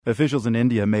Officials in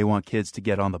India may want kids to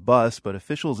get on the bus, but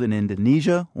officials in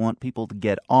Indonesia want people to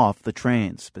get off the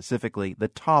trains, specifically the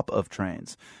top of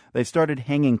trains. They've started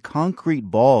hanging concrete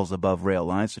balls above rail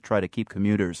lines to try to keep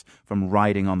commuters from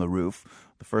riding on the roof.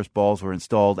 The first balls were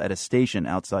installed at a station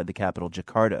outside the capital,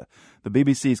 Jakarta. The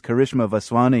BBC's Karishma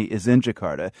Vaswani is in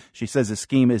Jakarta. She says the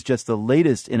scheme is just the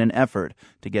latest in an effort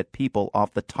to get people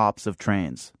off the tops of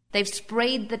trains. They've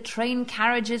sprayed the train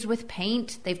carriages with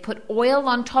paint. They've put oil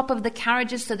on top of the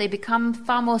carriages so they become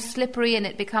far more slippery and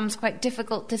it becomes quite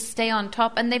difficult to stay on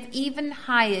top. And they've even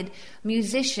hired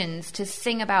musicians to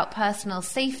sing about personal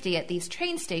safety at these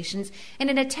train stations in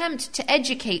an attempt to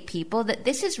educate people that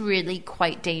this is really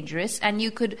quite dangerous and you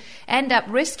could end up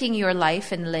risking your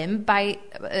life and limb by,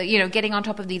 getting on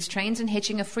top of these trains and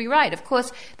hitching a free ride. Of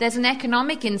course, there's an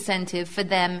economic incentive for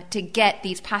them to get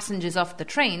these passengers off the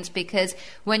trains because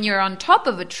when you're on top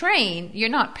of a train, you're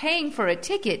not paying for a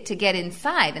ticket to get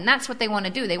inside. And that's what they want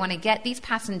to do. They want to get these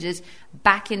passengers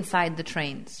back inside the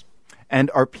trains.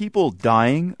 And are people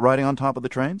dying riding on top of the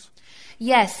trains?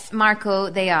 Yes,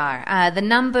 Marco, they are. The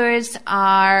numbers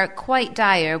are quite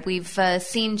dire. We've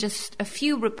seen just a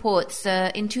few reports.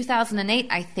 In 2008,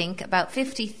 I think, about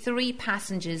 53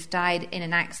 passengers died in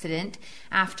an accident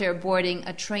after boarding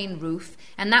a train roof.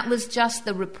 And that was just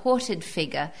the reported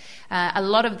figure. A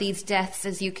lot of these deaths,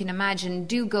 as you can imagine,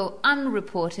 do go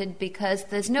unreported because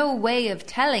there's no way of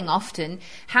telling often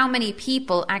how many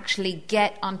people actually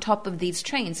get on top of these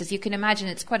trains. As you can imagine,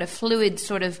 it's quite a fluid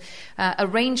sort of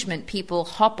arrangement. People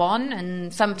hop on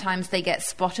and sometimes they get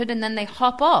spotted and then they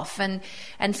hop off and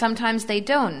sometimes they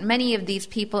don't. Many of these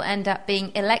people end up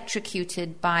being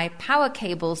electrocuted by power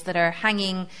cables that are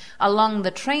hanging along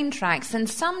the train tracks and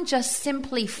some just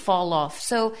simply fall off.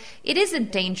 So it is a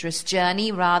dangerous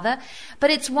journey rather,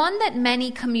 but it's one that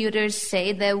many commuters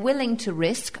say they're willing to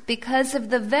risk because of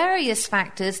the various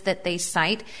factors that they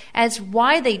cite as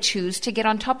why they choose to get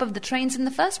on top of the trains in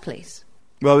the first place.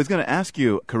 Well, I was going to ask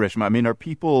you, Karishma, are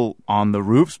people on the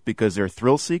roofs because they're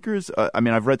thrill seekers?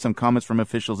 I've read some comments from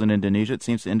officials in Indonesia. It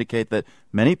seems to indicate that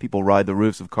many people ride the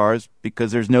roofs of cars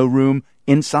because there's no room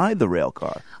inside the rail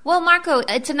car. Well, Marco,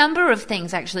 it's a number of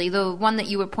things, actually. The one that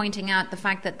you were pointing out, the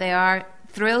fact that they are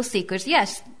thrill seekers,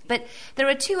 yes. But there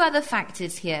are two other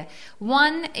factors here.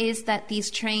 One is that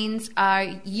these trains are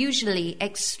usually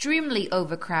extremely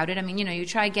overcrowded. You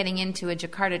try getting into a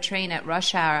Jakarta train at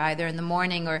rush hour, either in the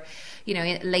morning or,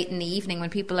 late in the evening when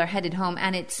people are headed home,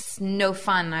 and it's no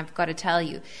fun, I've got to tell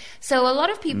you. So a lot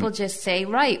of people just say,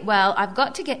 right, well, I've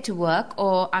got to get to work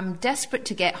or I'm desperate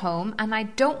to get home and I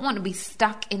don't want to be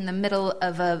stuck in the middle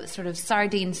of a sort of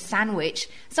sardine sandwich,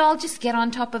 so I'll just get on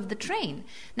top of the train.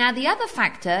 Now, the other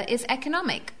factor is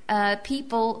economic.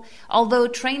 People, although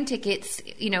train tickets,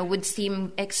 would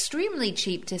seem extremely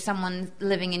cheap to someone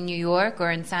living in New York or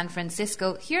in San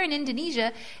Francisco, here in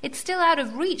Indonesia, it's still out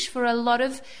of reach for a lot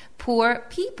of poor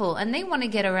people, and they want to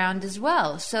get around as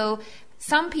well. So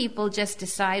some people just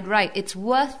decide, right, it's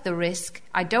worth the risk.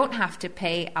 I don't have to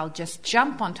pay. I'll just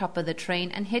jump on top of the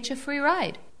train and hitch a free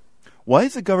ride. Why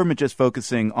is the government just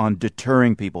focusing on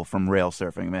deterring people from rail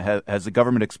surfing? Has the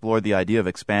government explored the idea of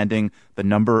expanding the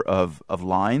number of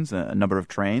lines, a number of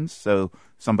trains, so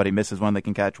somebody misses one, they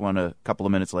can catch one a couple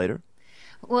of minutes later?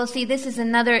 Well, see, this is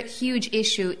another huge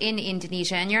issue in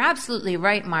Indonesia, and you're absolutely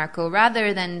right, Marco.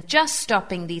 Rather than just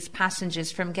stopping these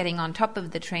passengers from getting on top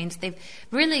of the trains, they've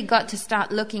really got to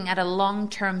start looking at a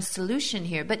long-term solution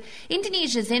here. But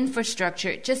Indonesia's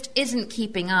infrastructure just isn't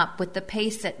keeping up with the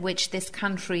pace at which this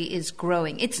country is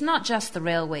growing. It's not just the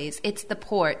railways, it's the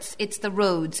ports, it's the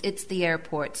roads, it's the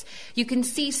airports. You can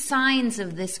see signs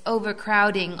of this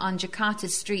overcrowding on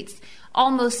Jakarta's streets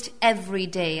almost every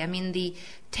day. The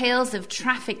tales of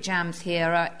traffic jams here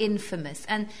are infamous.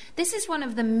 And this is one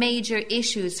of the major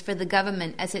issues for the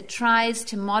government as it tries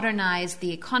to modernize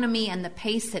the economy and the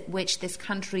pace at which this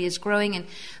country is growing. And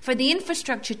for the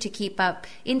infrastructure to keep up,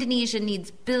 Indonesia needs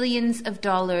billions of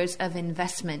dollars of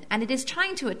investment. And it is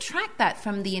trying to attract that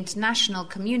from the international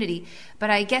community.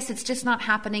 But I guess it's just not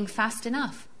happening fast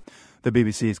enough. The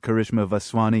BBC's Karishma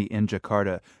Vaswani in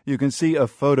Jakarta. You can see a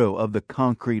photo of the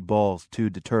concrete balls to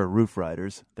deter roof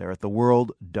riders there at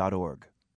theworld.org.